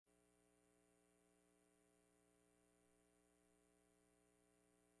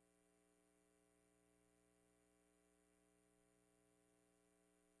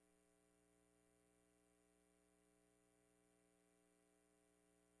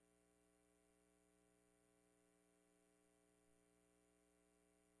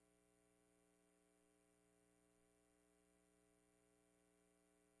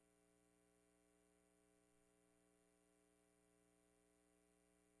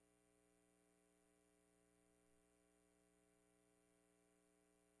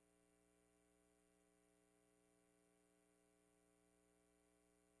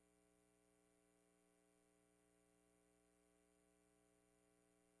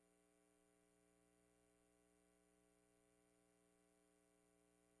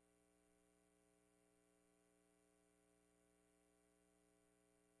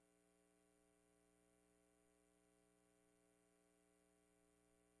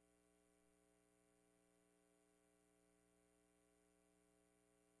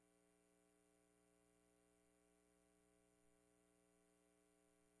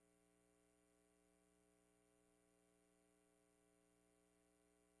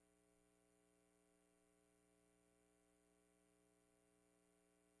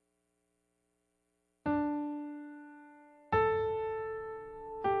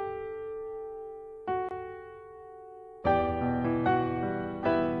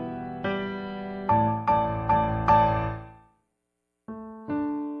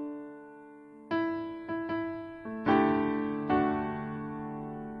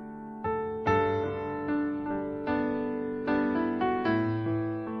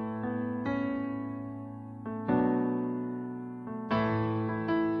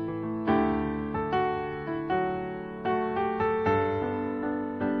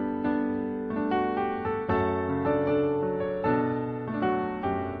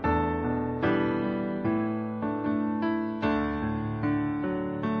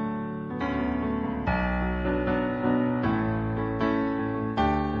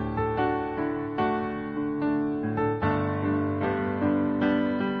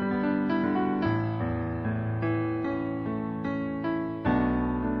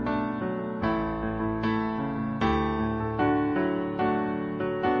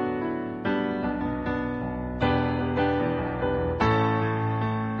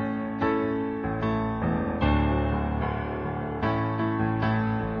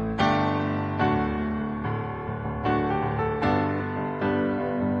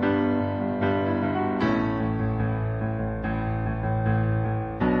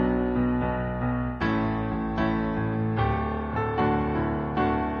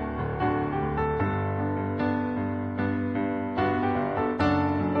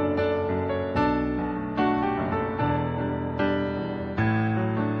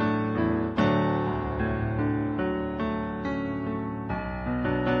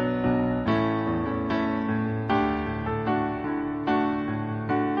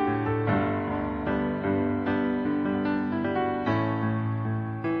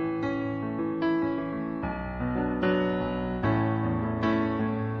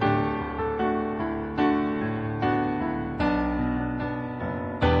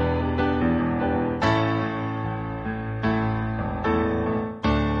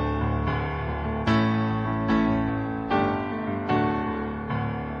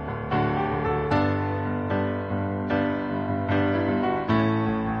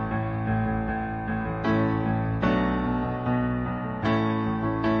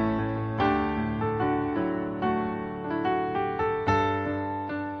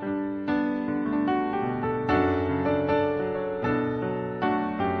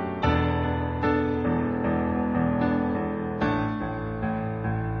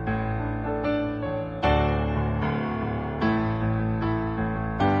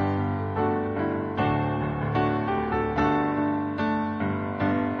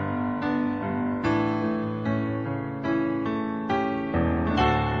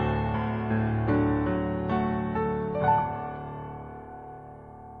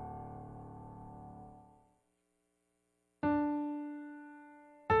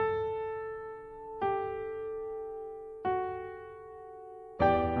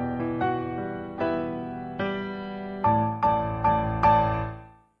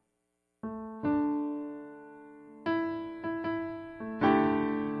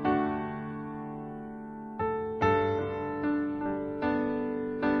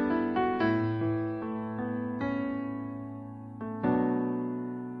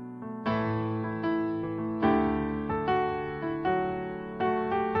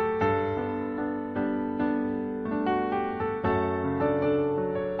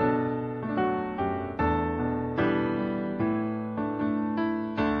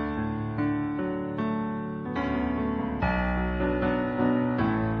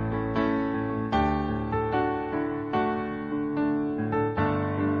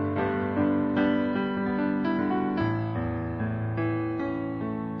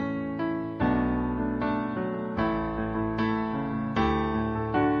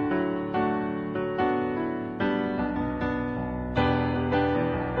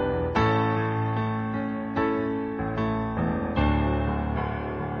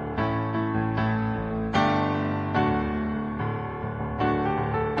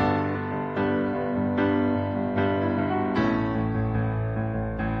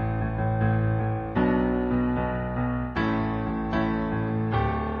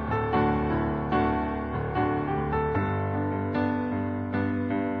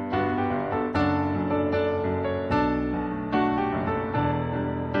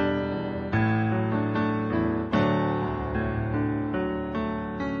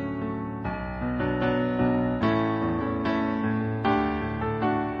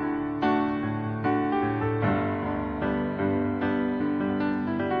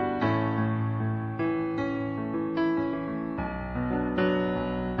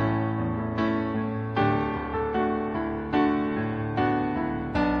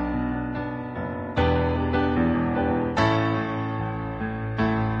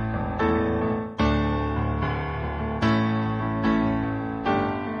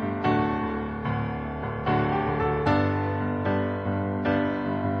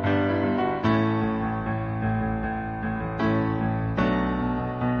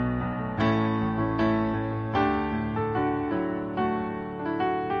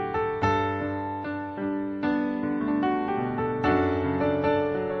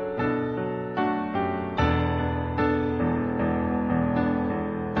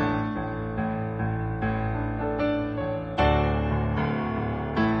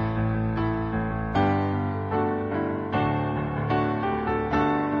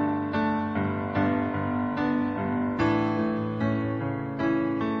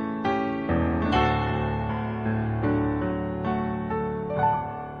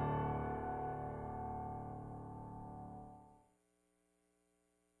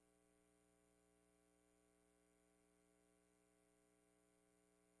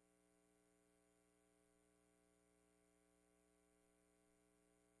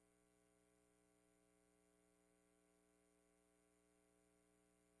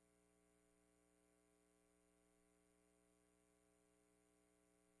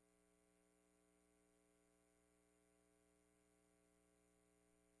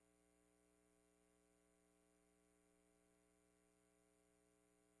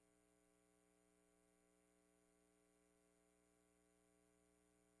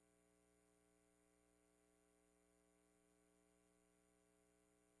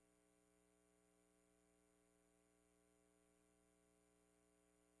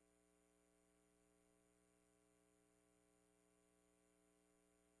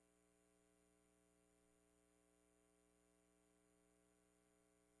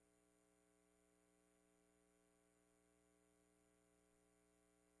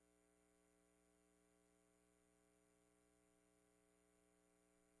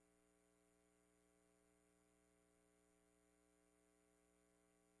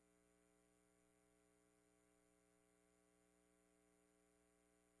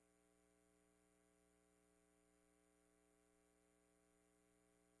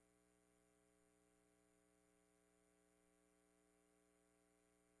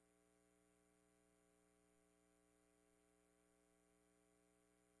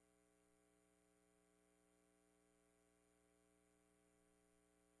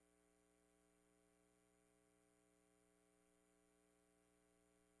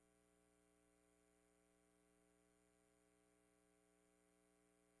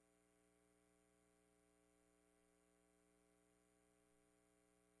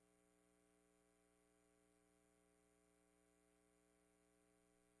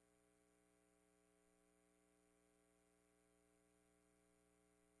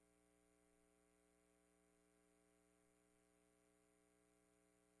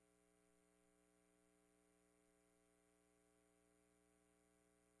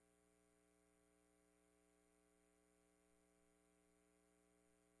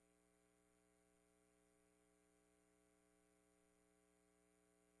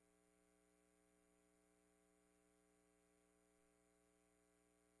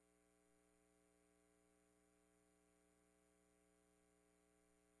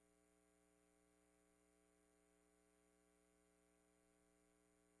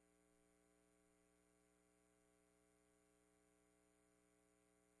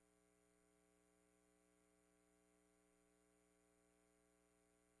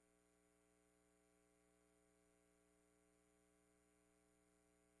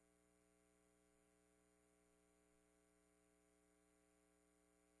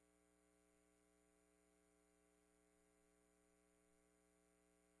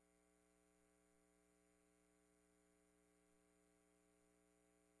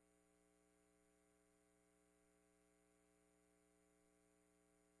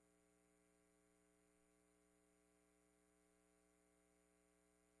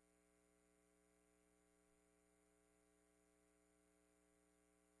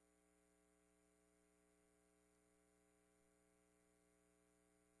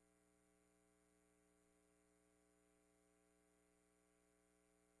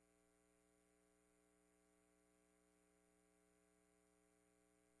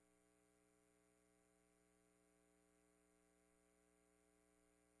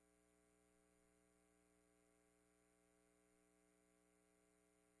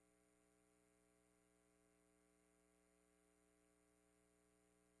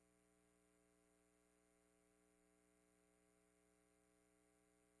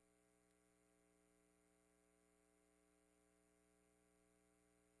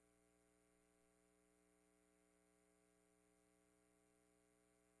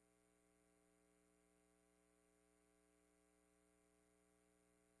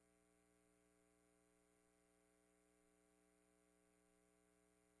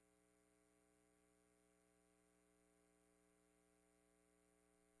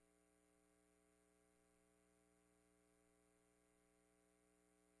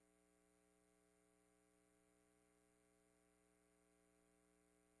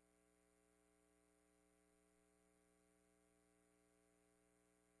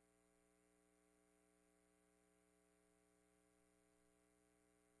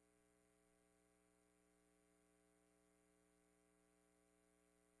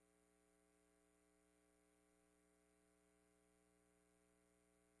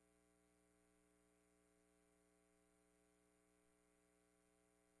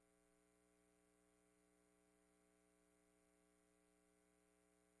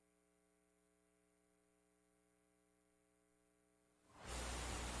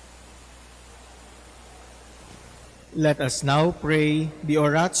Let us now pray the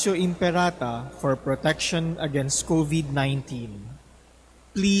Oratio Imperata for protection against COVID-19.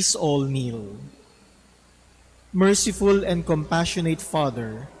 Please all kneel. Merciful and compassionate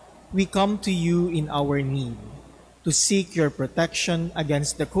Father, we come to you in our need to seek your protection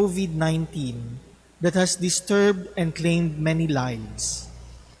against the COVID-19 that has disturbed and claimed many lives.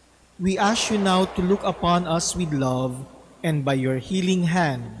 We ask you now to look upon us with love and by your healing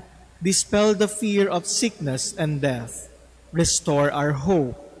hand, dispel the fear of sickness and death, restore our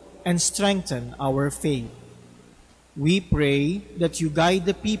hope, and strengthen our faith. We pray that you guide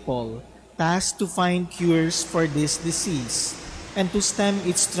the people tasked to find cures for this disease and to stem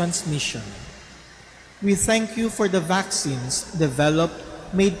its transmission. We thank you for the vaccines developed,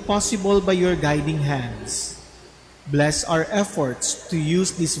 made possible by your guiding hands. Bless our efforts to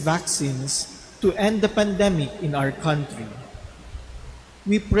use these vaccines to end the pandemic in our country.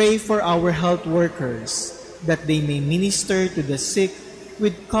 We pray for our health workers that they may minister to the sick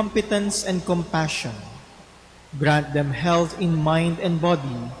with competence and compassion. Grant them health in mind and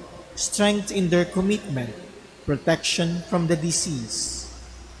body, strength in their commitment, protection from the disease.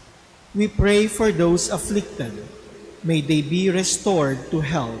 We pray for those afflicted. May they be restored to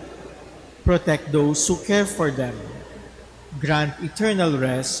health. Protect those who care for them. Grant eternal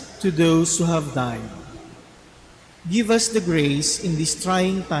rest to those who have died. Give us the grace in these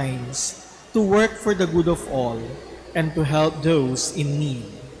trying times to work for the good of all and to help those in need.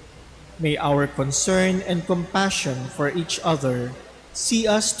 May our concern and compassion for each other see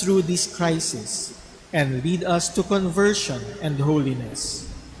us through this crisis and lead us to conversion and holiness.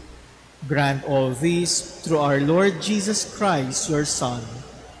 Grant all this through our Lord Jesus Christ, your Son,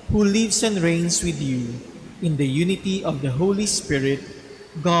 who lives and reigns with you in the unity of the Holy Spirit,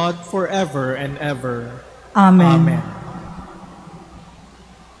 God forever and ever. Amen. Amen.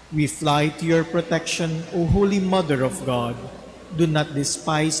 We fly to your protection, O Holy Mother of God. Do not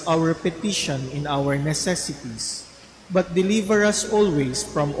despise our petition in our necessities, but deliver us always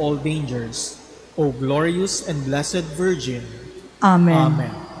from all dangers, O glorious and blessed Virgin. Amen.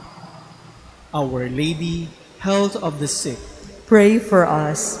 Amen. Our Lady, health of the sick, Pray for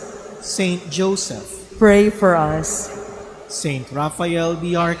us. Saint Joseph, Pray for us. Saint Raphael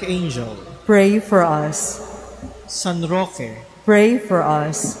the Archangel, Pray for us. San Roque, Pray for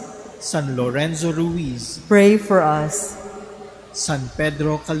us. San Lorenzo Ruiz, Pray for us. San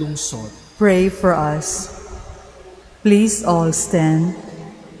Pedro Calungsod. Pray for us. Please all stand.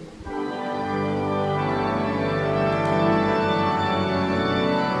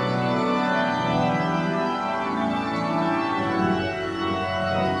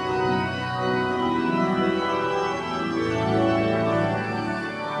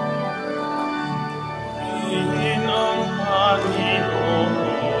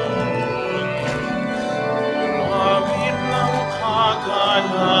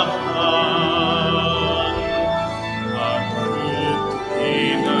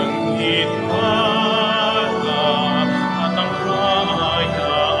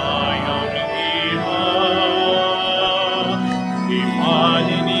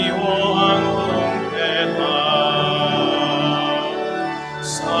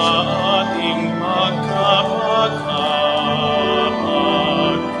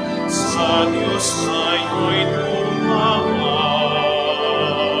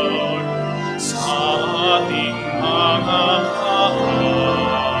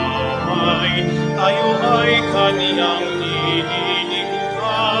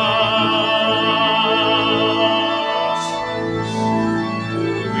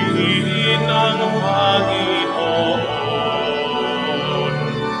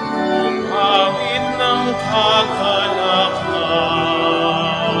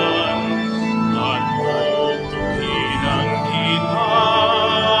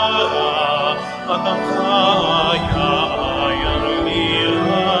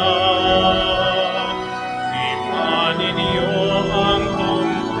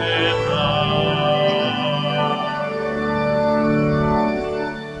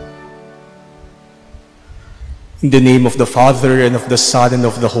 In the name of the Father, and of the Son, and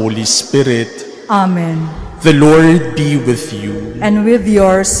of the Holy Spirit. Amen. The Lord be with you. And with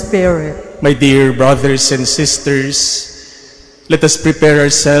your spirit. My dear brothers and sisters, let us prepare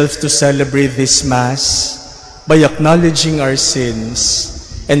ourselves to celebrate this Mass by acknowledging our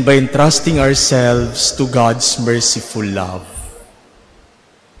sins and by entrusting ourselves to God's merciful love.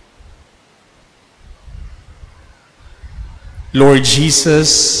 Lord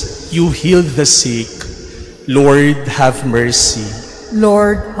Jesus, you healed the sick. Lord, have mercy.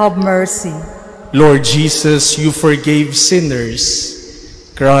 Lord, have mercy. Lord Jesus, you forgave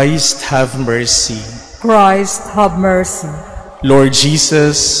sinners. Christ, have mercy. Christ, have mercy. Lord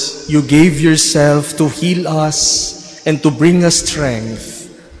Jesus, you gave yourself to heal us and to bring us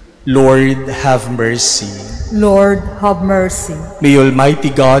strength. Lord, have mercy. Lord, have mercy. May Almighty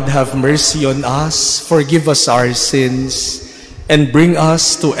God have mercy on us, forgive us our sins, and bring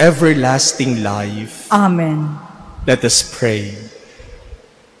us to everlasting life. Amen. Let us pray.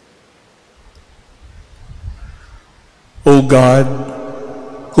 O God,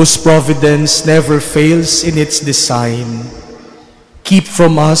 whose providence never fails in its design, keep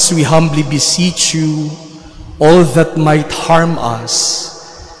from us, we humbly beseech you, all that might harm us,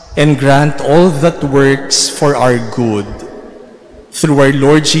 and grant all that works for our good. Through our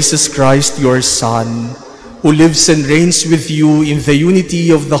Lord Jesus Christ, your Son, who lives and reigns with you in the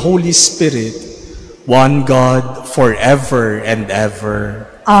unity of the Holy Spirit, one God, forever and ever.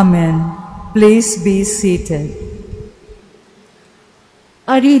 Amen. Please be seated.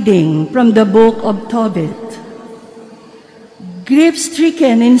 A reading from the book of Tobit.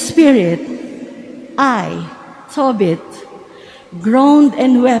 Grief-stricken in spirit, I, Tobit, groaned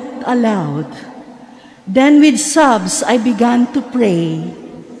and wept aloud. Then with sobs I began to pray.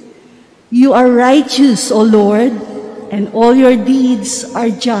 You are righteous, O Lord, and all your deeds are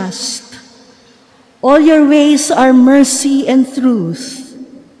just. All your ways are mercy and truth.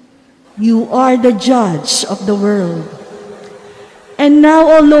 You are the judge of the world. And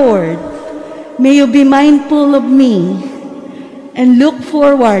now, O Lord, may you be mindful of me and look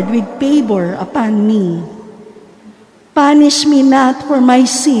forward with favor upon me. Punish me not for my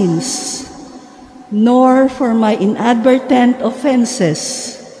sins, nor for my inadvertent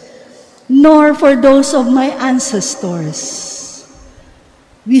offenses, nor for those of my ancestors.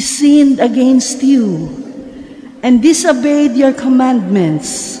 We sinned against you and disobeyed your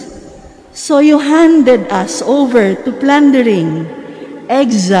commandments, so you handed us over to plundering,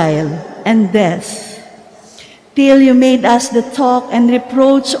 exile, and death, till you made us the talk and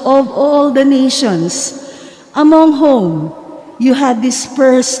reproach of all the nations among whom you had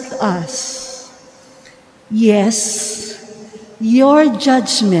dispersed us. Yes, your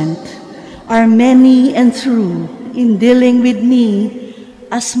judgment are many and true in dealing with me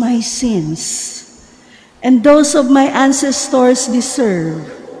as my sins, and those of my ancestors deserve.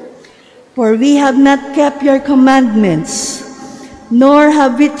 For we have not kept your commandments, nor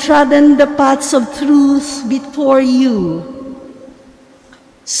have we trodden the paths of truth before you.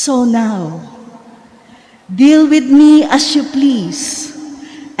 So now, deal with me as you please,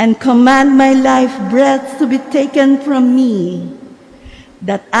 and command my life breath to be taken from me,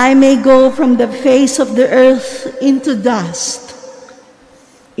 that I may go from the face of the earth into dust.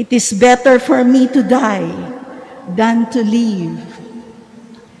 It is better for me to die than to live,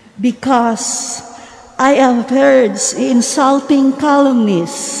 because I have heard insulting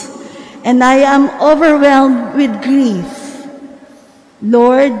calumnies, and I am overwhelmed with grief.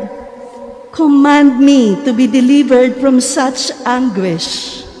 Lord, command me to be delivered from such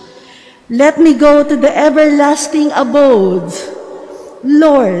anguish. Let me go to the everlasting abode.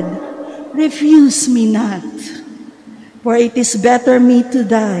 Lord, refuse me not. For it is better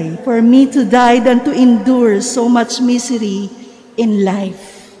for me to die than to endure so much misery in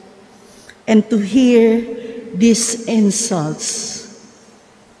life, and to hear these insults.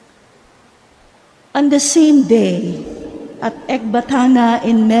 On the same day, at Ecbatana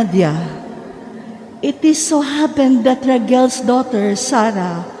in Media, it is so happened that Raguel's daughter,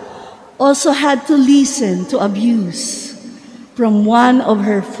 Sarah, also had to listen to abuse from one of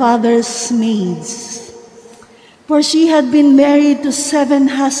her father's maids. For she had been married to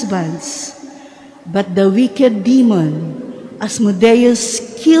 7 husbands, but the wicked demon, Asmodeus,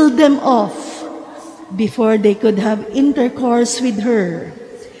 killed them off before they could have intercourse with her,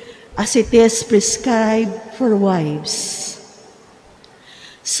 as it is prescribed for wives.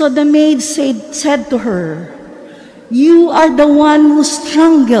 So the maid said to her, "You are the one who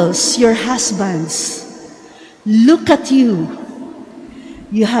strangles your husbands. Look at you.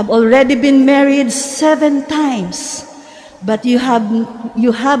 You have already been married 7 times, but you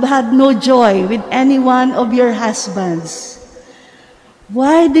have had no joy with any one of your husbands.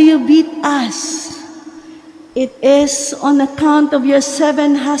 Why do you beat us? It is on account of your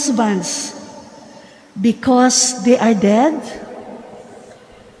 7 husbands, because they are dead.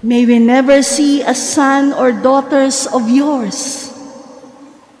 May we never see a son or daughters of yours."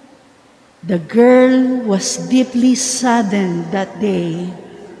 The girl was deeply saddened that day,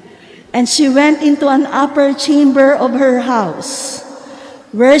 and she went into an upper chamber of her house,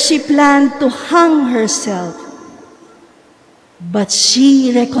 where she planned to hang herself. But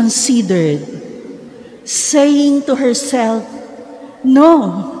she reconsidered, saying to herself,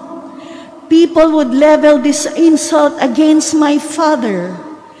 "No, people would level this insult against my father.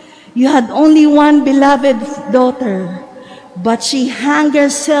 You had only one beloved daughter, but she hanged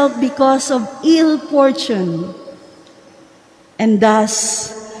herself because of ill fortune. And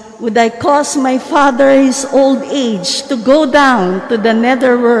thus would I cause my father his old age to go down to the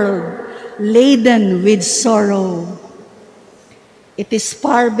netherworld, laden with sorrow. It is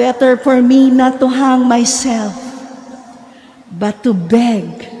far better for me not to hang myself, but to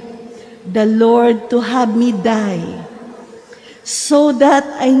beg the Lord to have me die, so that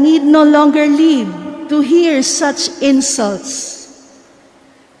I need no longer live to hear such insults.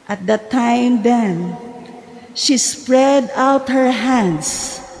 At that time then, she spread out her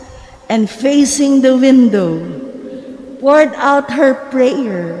hands and facing the window, poured out her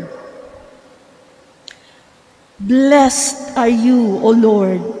prayer. Blessed are you, O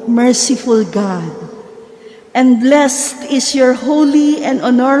Lord, merciful God, and blessed is your holy and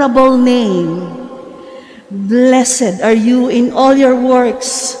honorable name. Blessed are you in all your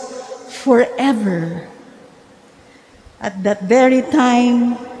works forever. At that very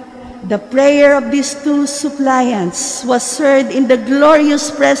time, the prayer of these two suppliants was heard in the glorious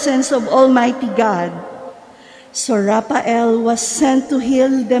presence of Almighty God. So Raphael was sent to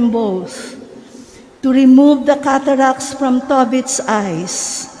heal them both, to remove the cataracts from Tobit's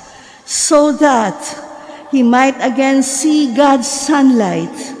eyes, so that he might again see God's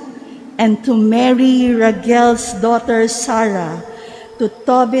sunlight, and to marry Raguel's daughter Sarah to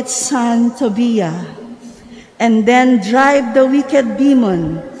Tobit's son Tobiah, and then drive the wicked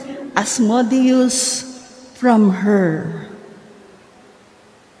demon Asmodeus from her.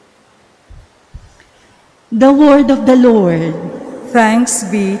 The word of the Lord. Thanks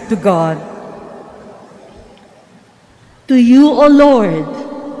be to God. To you, O Lord,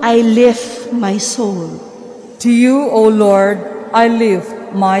 I lift my soul. To you, O Lord, I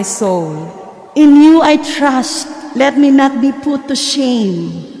lift my soul. In you I trust. Let me not be put to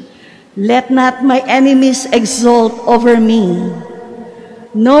shame. Let not my enemies exult over me.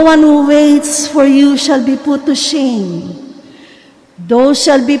 No one who waits for you shall be put to shame. Those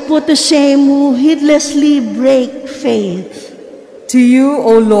shall be put to shame who heedlessly break faith. To you,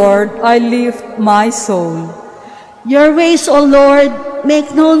 O Lord, I lift my soul. Your ways, O Lord,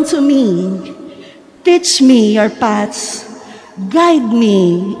 make known to me. Teach me your paths. Guide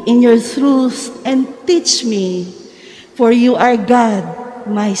me in your truth and teach me, for you are God,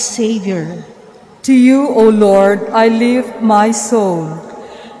 my Savior. To you, O Lord, I lift my soul.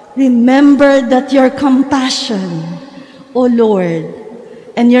 Remember that your compassion, O Lord,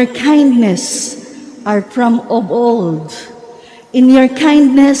 and your kindness are from of old. In your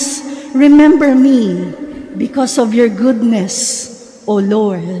kindness, remember me because of your goodness, O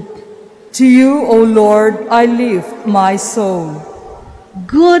Lord. To you, O Lord, I lift my soul.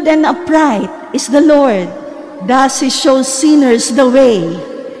 Good and upright is the Lord. Thus he shows sinners the way.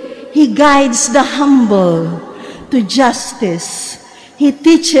 He guides the humble to justice. He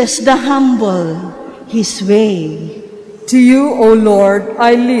teaches the humble his way. To you, O Lord,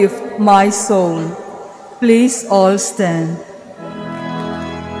 I lift my soul. Please all stand.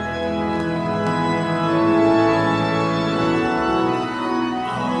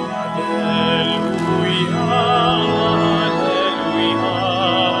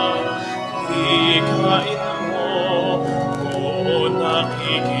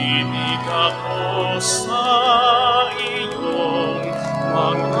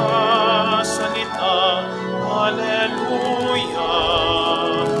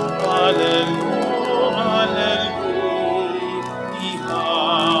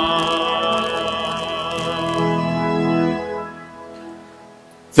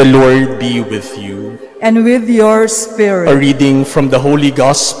 The Lord be with you. And with your A spirit. reading from the Holy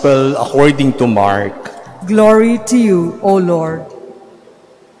Gospel according to Mark. Glory to you, O Lord.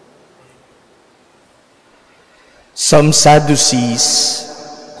 Some Sadducees,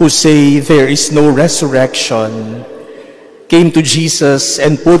 who say there is no resurrection, came to Jesus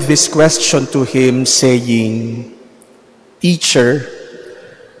and put this question to him, saying, "Teacher,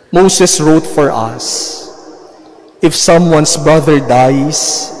 Moses wrote for us, if someone's brother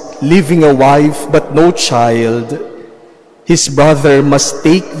dies, leaving a wife but no child, his brother must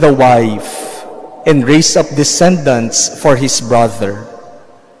take the wife and raise up descendants for his brother.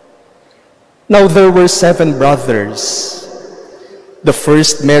 Now there were 7 brothers. The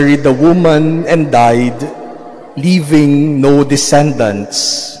first married a woman and died, leaving no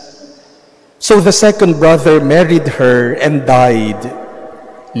descendants. So the second brother married her and died,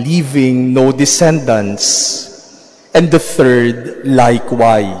 leaving no descendants. And the third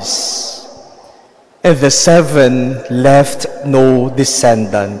likewise. And the 7 left no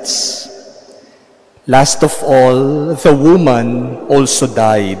descendants. Last of all, the woman also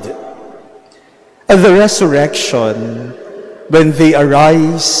died. At the resurrection, when they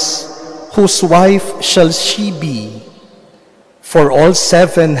arise, whose wife shall she be? For all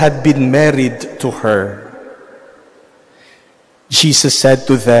 7 had been married to her. Jesus said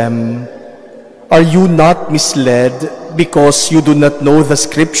to them, "Are you not misled because you do not know the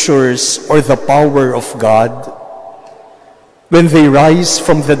scriptures or the power of God? When they rise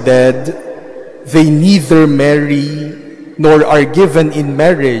from the dead, they neither marry nor are given in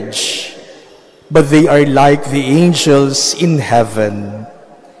marriage, but they are like the angels in heaven.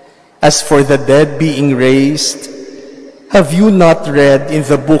 As for the dead being raised, have you not read in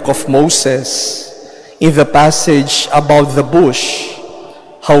the book of Moses, in the passage about the bush,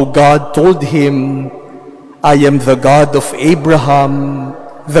 how God told him, 'I am the God of Abraham,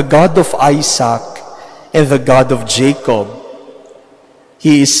 the God of Isaac, and the God of Jacob'?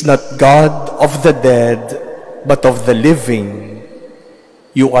 He is not God of the dead, but of the living.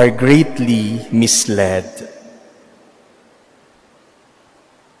 You are greatly misled."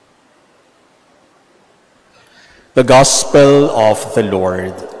 The Gospel of the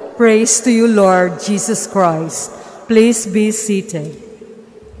Lord. Praise to you, Lord Jesus Christ. Please be seated.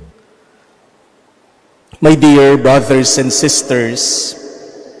 My dear brothers and sisters,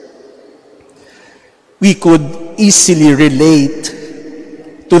 we could easily relate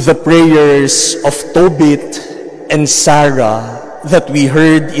to the prayers of Tobit and Sarah that we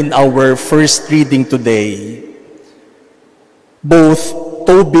heard in our first reading today. Both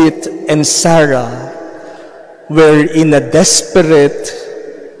Tobit and Sarah were in a desperate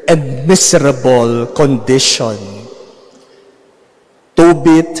and miserable condition.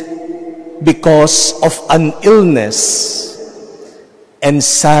 Tobit because of an illness, and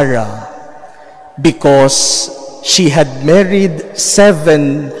Sarah because she had married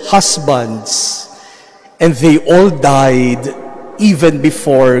 7 husbands, and they all died even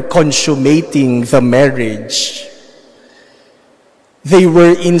before consummating the marriage. They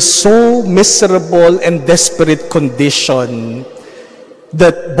were in so miserable and desperate condition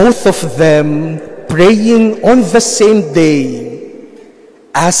that both of them, praying on the same day,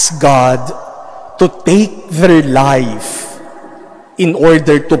 asked God to take their life in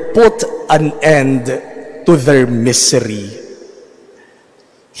order to put an end to their misery.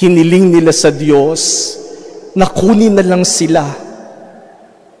 Hiniling nila sa Diyos na kunin na lang sila,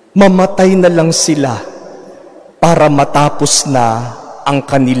 mamatay na lang sila para matapos na ang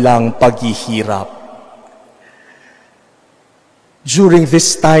kanilang paghihirap. During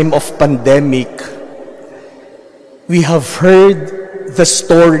this time of pandemic, we have heard the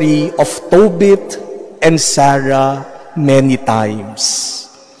story of Tobit and Sarah many times.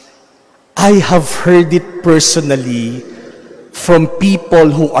 I have heard it personally from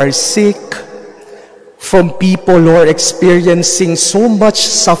people who are sick, from people who are experiencing so much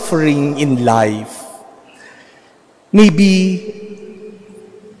suffering in life. Maybe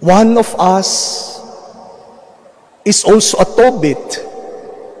one of us is also a Tobit,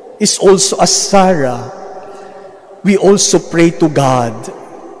 is also a Sarah. We also pray to God,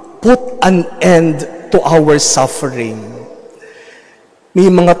 put an end to our suffering. May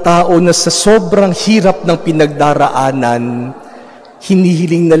mga tao na sa sobrang hirap ng pinagdaraanan,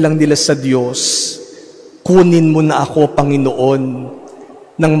 hinihiling na lang nila sa Diyos, kunin mo na ako, Panginoon,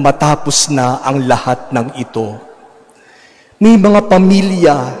 nang matapos na ang lahat ng ito. May mga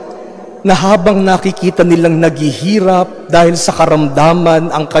pamilya na habang nakikita nilang naghihirap dahil sa karamdaman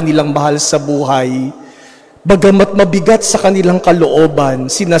ang kanilang mahal sa buhay, bagamat mabigat sa kanilang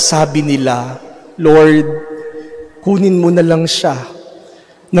kalooban, sinasabi nila, "Lord, kunin mo na lang siya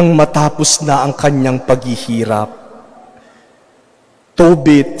nang matapos na ang kanyang paghihirap."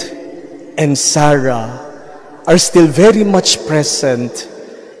 Tobit and Sarah are still very much present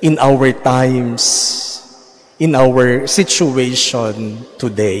in our times, in our situation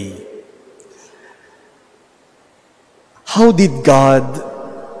today. How did God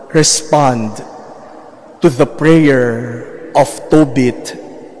respond to the prayer of Tobit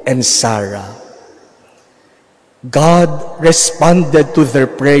and Sarah? God responded to their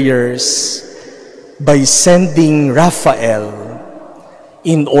prayers by sending Raphael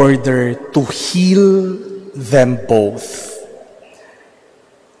in order to heal them both.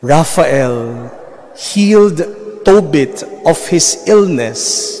 Raphael healed Tobit of his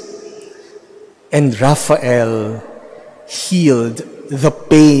illness, and Raphael healed the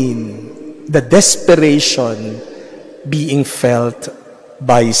pain, the desperation being felt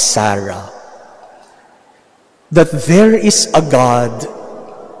by Sarah. That there is a God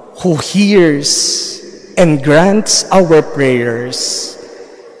who hears and grants our prayers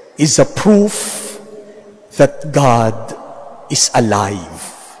is a proof that God is alive.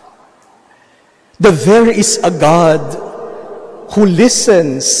 That there is a God who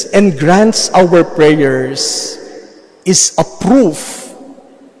listens and grants our prayers is a proof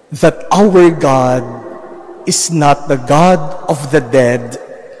that our God is not the God of the dead,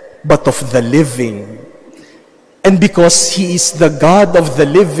 but of the living. And because He is the God of the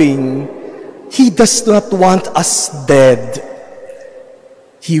living, He does not want us dead.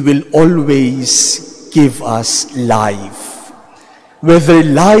 He will always give us life. Whether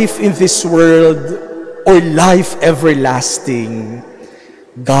life in this world or life everlasting,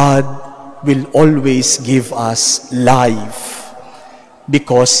 God will always give us life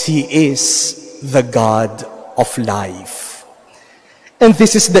because He is the God of life. And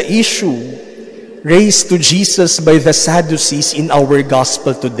this is the issue raised to Jesus by the Sadducees in our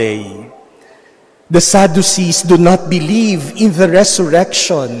gospel today. The Sadducees do not believe in the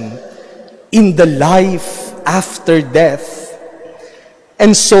resurrection, in the life after death.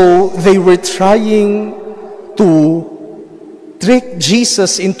 And so they were trying to trick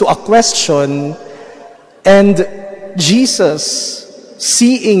Jesus into a question, and Jesus,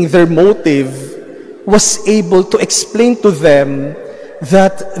 seeing their motive, was able to explain to them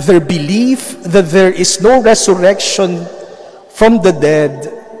that their belief that there is no resurrection from the dead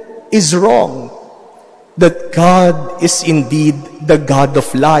is wrong. That God is indeed the God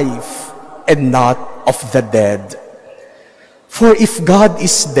of life and not of the dead. For if God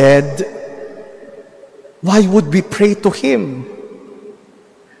is dead, why would we pray to Him?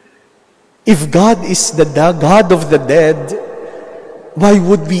 If God is the God of the dead, why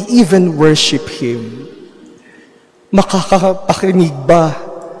would we even worship Him? Makakarinig ba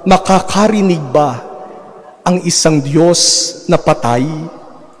ang isang Diyos na patay?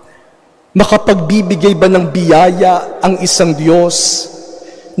 Makapagbibigay ba ng biyaya ang isang Diyos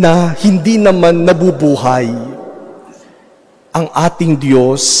na hindi naman nabubuhay? Ang ating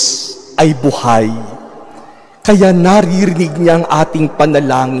Diyos ay buhay. Kaya naririnig niya ang ating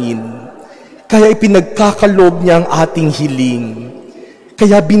panalangin. Kaya ipinagkakaloob niya ang ating hiling.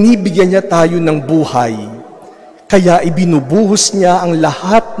 Kaya binibigyan niya tayo ng buhay. Kaya ibinubuhos niya ang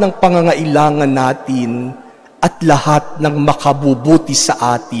lahat ng pangangailangan natin at lahat ng makabubuti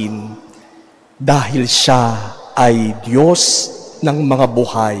sa atin. Dahil siya ay Diyos ng mga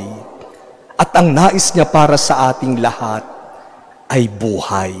buhay. At ang nais niya para sa ating lahat ay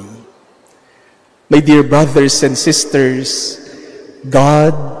buhay. My dear brothers and sisters,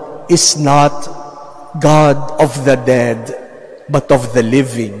 God is not God of the dead, but of the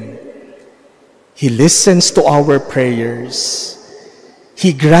living. He listens to our prayers.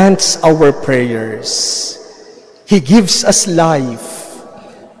 He grants our prayers. He gives us life.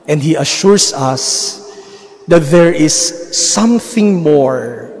 And He assures us that there is something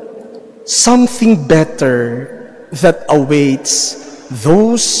more, something better that awaits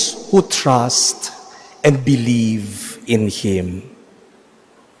those who trust and believe in Him.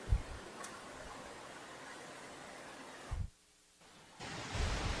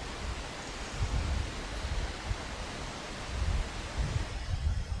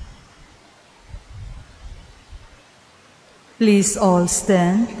 Please all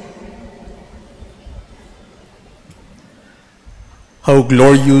stand. How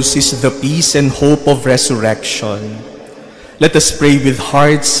glorious is the peace and hope of resurrection. Let us pray with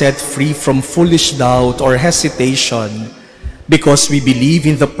hearts set free from foolish doubt or hesitation, because we believe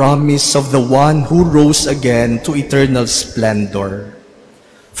in the promise of the one who rose again to eternal splendor.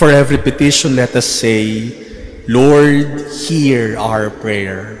 For every petition, let us say, Lord, hear our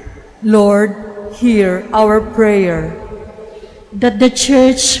prayer. Lord, hear our prayer. That the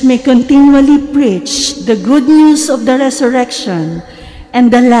Church may continually preach the good news of the resurrection and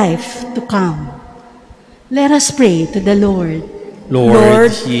the life to come. Let us pray to the Lord.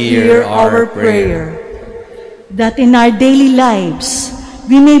 Lord, hear our prayer. That in our daily lives,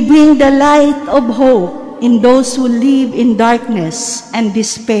 we may bring the light of hope in those who live in darkness and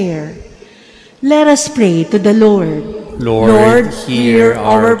despair. Let us pray to the Lord. Lord, hear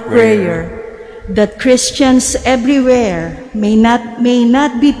our prayer. That Christians everywhere may not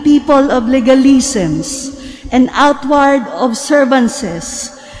be people of legalisms and outward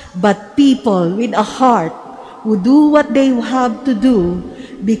observances, but people with a heart who do what they have to do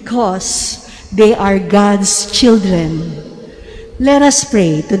because they are God's children. Let us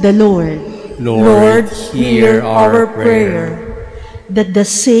pray to the Lord. Lord, hear our prayer. That the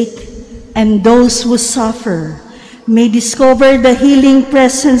sick and those who suffer may discover the healing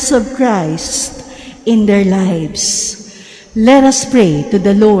presence of Christ in their lives. Let us pray to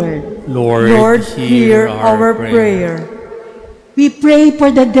the Lord. Lord, hear our prayer. We pray for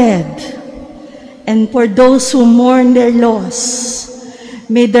the dead and for those who mourn their loss.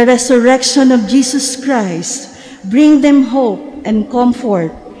 May the resurrection of Jesus Christ bring them hope and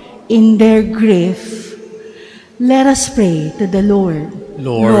comfort in their grief. Let us pray to the Lord.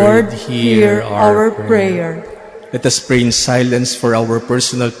 Lord, hear our prayer. prayer. Let us pray in silence for our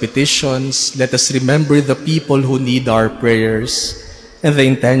personal petitions. Let us remember the people who need our prayers and the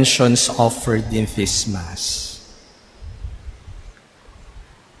intentions offered in this Mass.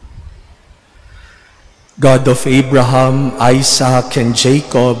 God of Abraham, Isaac, and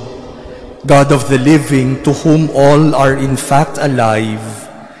Jacob, God of the living, to whom all are in fact alive,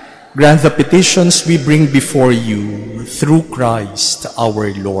 grant the petitions we bring before you through Christ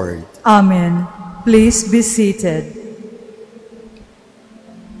our Lord. Amen. Please be seated.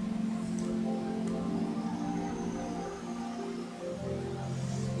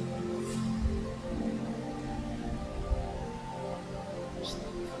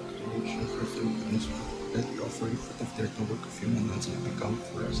 Let the offering of their work of human hands become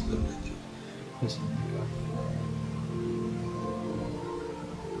for us the virtue.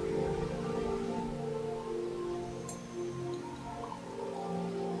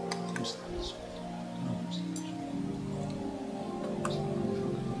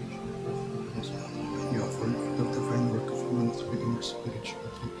 You offer the divine work of human hands within your spirituality.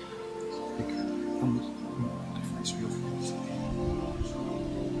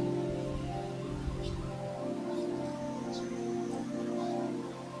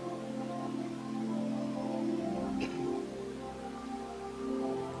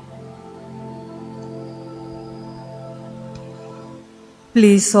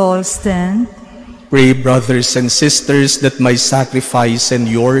 Please all stand. Pray, brothers and sisters, that my sacrifice and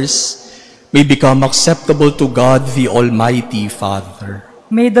yours may become acceptable to God the Almighty Father.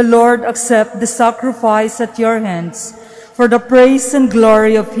 May the Lord accept the sacrifice at your hands for the praise and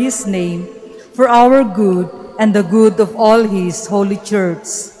glory of his name, for our good and the good of all his holy church.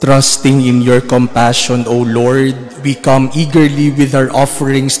 Trusting in your compassion, O Lord, we come eagerly with our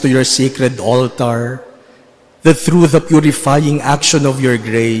offerings to your sacred altar, that through the purifying action of your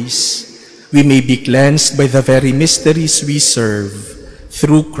grace, we may be cleansed by the very mysteries we serve,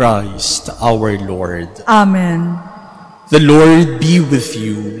 through Christ our Lord. Amen. The Lord be with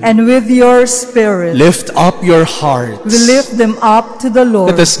you. And with your spirit. Lift up your hearts. We lift them up to the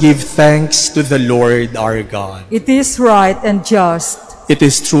Lord. Let us give thanks to the Lord our God. It is right and just. It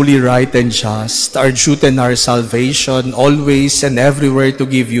is truly right and just, our duty and our salvation, always and everywhere to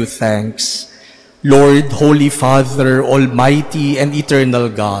give you thanks, Lord, Holy Father, Almighty and Eternal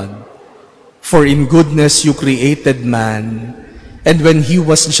God. For in goodness you created man, and when he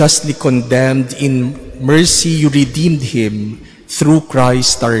was justly condemned, in mercy you redeemed him through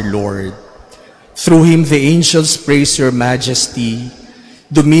Christ our Lord. Through him the angels praise your majesty,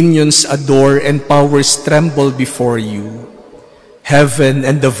 dominions adore, and powers tremble before you. Heaven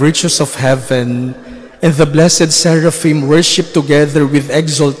and the virtues of heaven and the blessed seraphim worship together with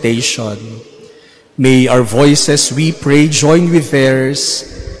exaltation. May our voices, we pray, join with theirs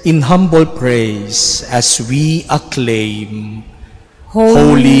in humble praise as we acclaim,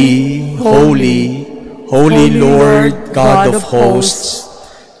 Holy, holy, holy Lord, God of hosts,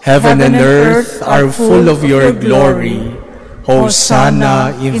 heaven and earth are full of your glory.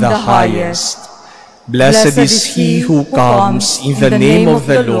 Hosanna in the highest. Blessed is he who comes in the name of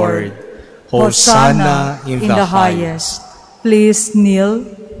the Lord. Hosanna in the highest. Please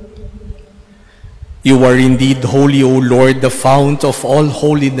kneel. You are indeed holy, O Lord, the fount of all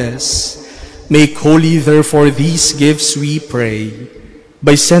holiness. Make holy, therefore, these gifts, we pray,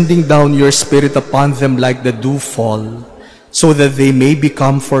 by sending down your Spirit upon them like the dewfall, so that they may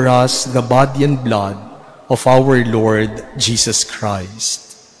become for us the body and blood of our Lord Jesus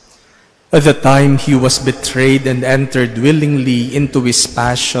Christ. At the time he was betrayed and entered willingly into his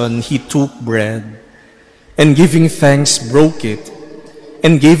passion, he took bread, and giving thanks, broke it,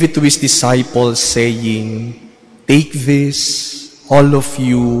 and gave it to his disciples, saying, "Take this, all of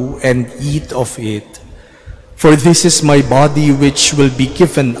you, and eat of it, for this is my body which will be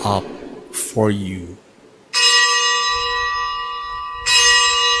given up for you."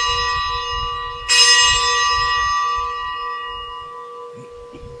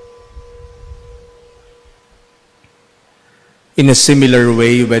 In a similar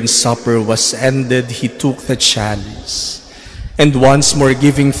way, when supper was ended, he took the chalice, and once more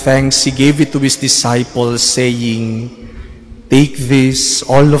giving thanks, he gave it to his disciples, saying, "Take this,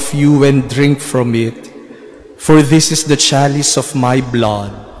 all of you, and drink from it, for this is the chalice of my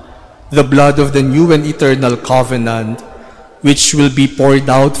blood, the blood of the new and eternal covenant, which will be poured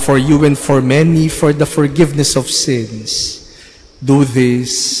out for you and for many for the forgiveness of sins. Do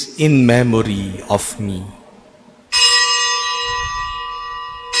this in memory of me.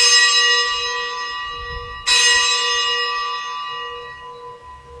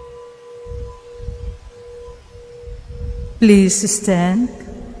 Please stand.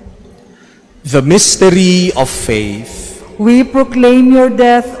 The mystery of faith. We proclaim your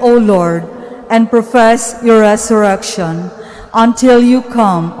death, O Lord, and profess your resurrection until you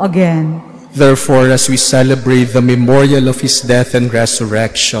come again. Therefore, as we celebrate the memorial of his death and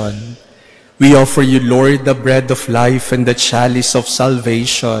resurrection, we offer you, Lord, the bread of life and the chalice of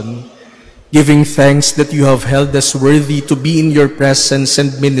salvation, giving thanks that you have held us worthy to be in your presence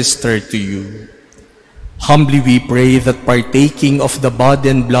and minister to you. Humbly we pray that partaking of the body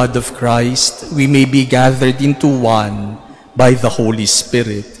and blood of Christ, we may be gathered into one by the Holy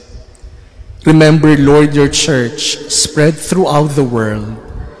Spirit. Remember, Lord, your church spread throughout the world,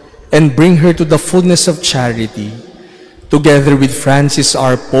 and bring her to the fullness of charity, together with Francis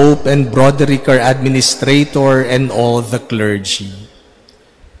our Pope and Broderick our Administrator and all the clergy.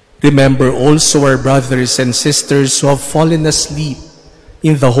 Remember also our brothers and sisters who have fallen asleep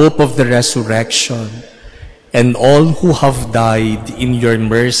in the hope of the resurrection, and all who have died in your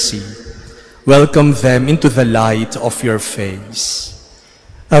mercy. Welcome them into the light of your face.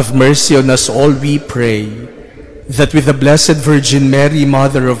 Have mercy on us all, we pray, that with the Blessed Virgin Mary,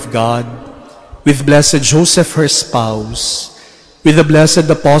 Mother of God, with Blessed Joseph, her spouse, with the blessed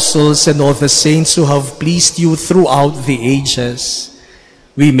apostles and all the saints who have pleased you throughout the ages,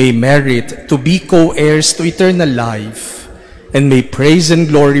 we may merit to be co-heirs to eternal life, and may praise and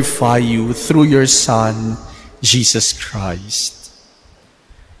glorify you through your Son, Jesus Christ.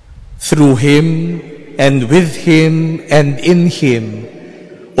 Through him, and with him, and in him,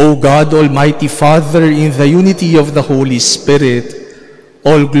 O God, Almighty Father, in the unity of the Holy Spirit,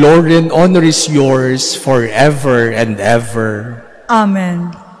 all glory and honor is yours forever and ever.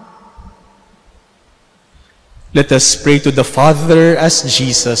 Amen. Let us pray to the Father as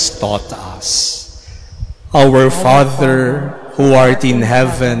Jesus taught us. Our Father, who art in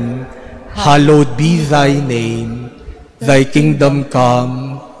heaven, hallowed be thy name. Thy kingdom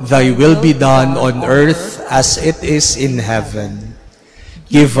come, thy will be done on earth as it is in heaven.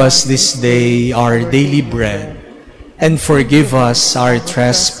 Give us this day our daily bread, and forgive us our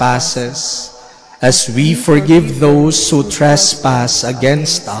trespasses, as we forgive those who trespass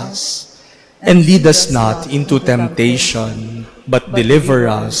against us. And lead us not into temptation, but deliver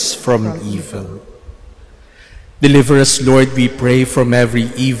us from evil. Deliver us, Lord, we pray, from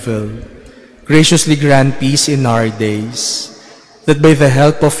every evil. Graciously grant peace in our days, that by the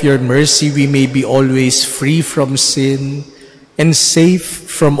help of your mercy we may be always free from sin and safe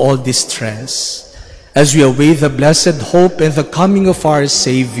from all distress, as we await the blessed hope and the coming of our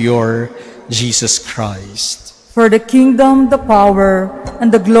Savior, Jesus Christ. For the kingdom, the power,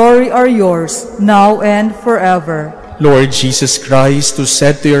 and the glory are yours, now and forever. Lord Jesus Christ, who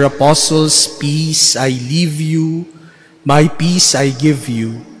said to your apostles, "Peace I leave you, my peace I give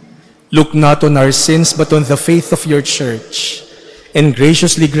you," look not on our sins, but on the faith of your church, and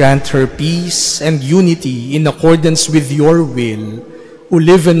graciously grant her peace and unity in accordance with your will, who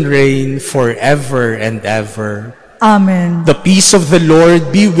live and reign forever and ever. Amen. The peace of the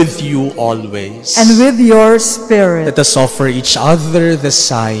Lord be with you always. And with your spirit. Let us offer each other the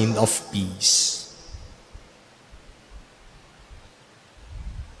sign of peace.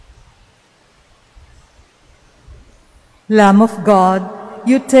 Lamb of God,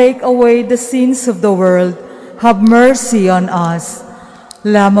 you take away the sins of the world, have mercy on us.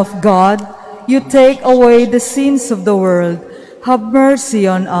 Lamb of God, you take away the sins of the world, have mercy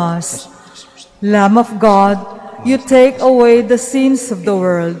on us. Lamb of God, you take away the sins of the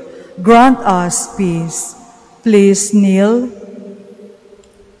world, grant us peace. Please kneel.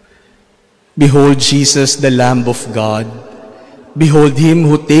 Behold Jesus, the Lamb of God. Behold him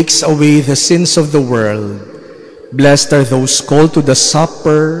who takes away the sins of the world. Blessed are those called to the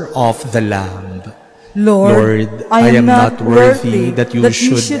supper of the Lamb. Lord, I am not worthy that you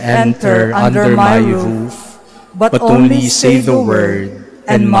should enter under my roof, but only say the word,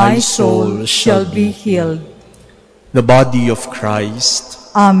 and my soul shall be healed. The body of Christ.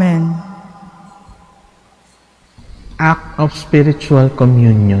 Amen. Act of spiritual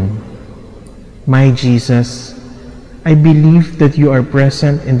communion. My Jesus, I believe that you are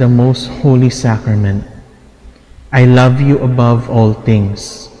present in the most holy sacrament. I love you above all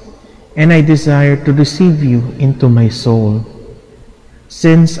things, and I desire to receive you into my soul.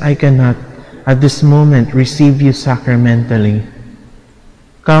 Since I cannot at this moment receive you sacramentally,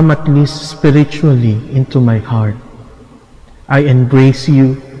 come at least spiritually into my heart. I embrace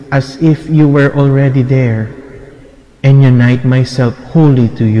you as if you were already there, and unite myself wholly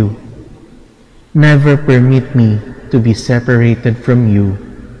to you. Never permit me to be separated from you.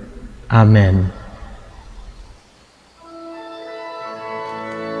 Amen.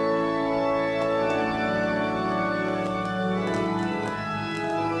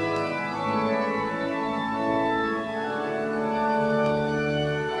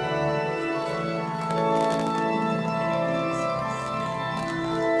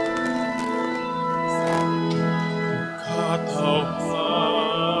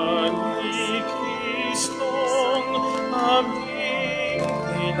 Katawan ni Kristong aming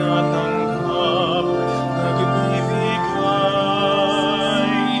tinatanggap, nagbibigay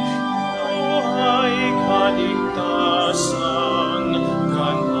buhay kaligtasan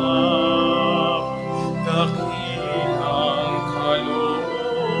ganap, dakilang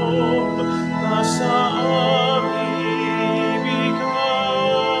kaloob na sa aming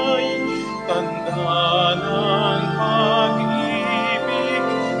bigay, tanda ng pag-ibig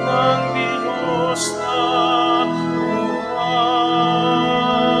ng Diyos na buhay.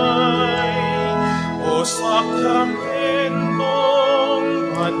 O sakramentong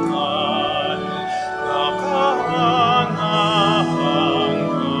banal na kahanga-hanga,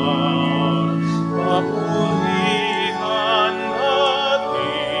 papurihan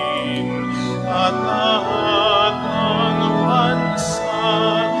natin at lahat ng bansa.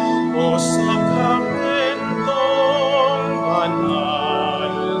 O sakramentong banal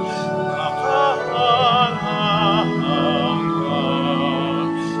na kahanga-hanga,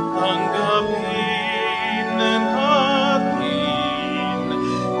 tanggapin natin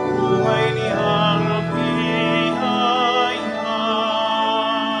buhay niyang biyaya.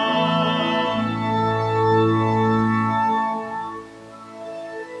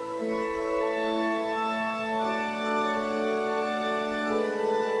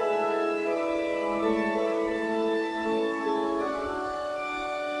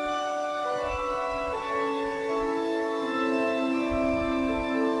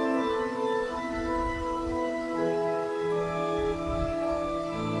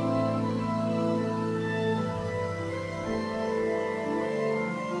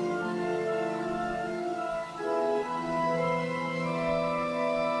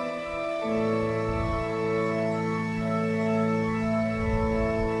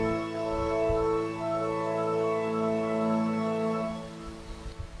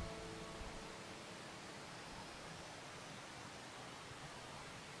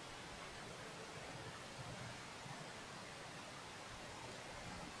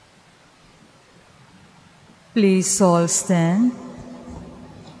 Please all stand.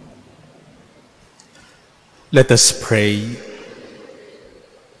 Let us pray.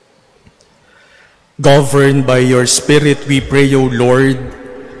 Governed by your Spirit, we pray, O Lord,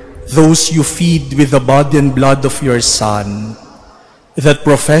 those you feed with the body and blood of your Son, that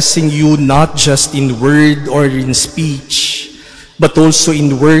professing you not just in word or in speech, but also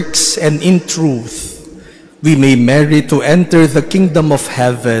in works and in truth, we may merit to enter the kingdom of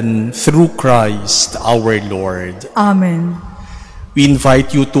heaven through Christ our Lord. Amen. We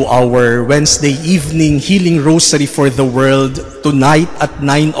invite you to our Wednesday evening healing rosary for the world tonight at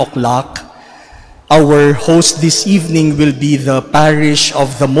 9 o'clock. Our host this evening will be the parish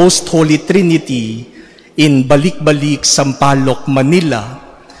of the Most Holy Trinity in Balik-Balik, Sampaloc, Manila.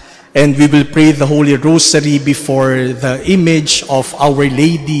 And we will pray the Holy Rosary before the image of Our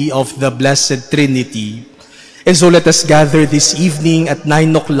Lady of the Blessed Trinity. And so let us gather this evening at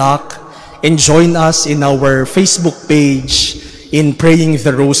 9 o'clock and join us in our Facebook page in praying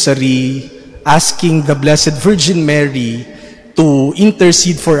the Rosary, asking the Blessed Virgin Mary to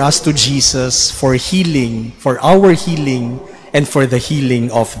intercede for us to Jesus for healing, for our healing, and for the healing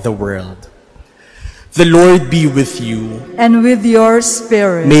of the world. The Lord be with you. And with your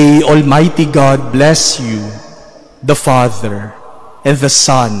spirit. May Almighty God bless you, the Father, and the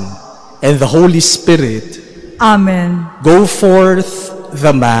Son, and the Holy Spirit. Amen. Go forth,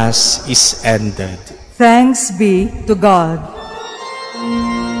 the Mass is ended. Thanks be to God.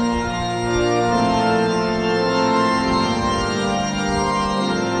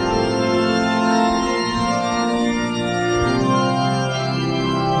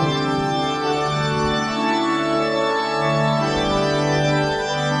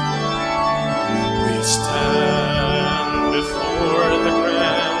 We stand before the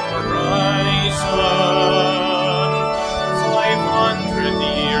grand horizon, 500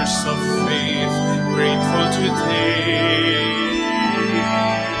 years of faith, grateful today.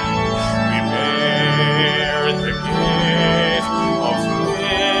 We bear the gift of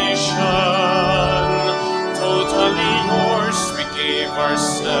mission, totally yours we gave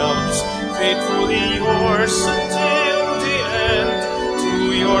ourselves, faithfully yours until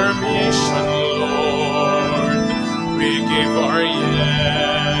your mission, Lord, we give our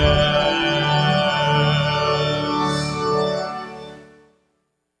yes.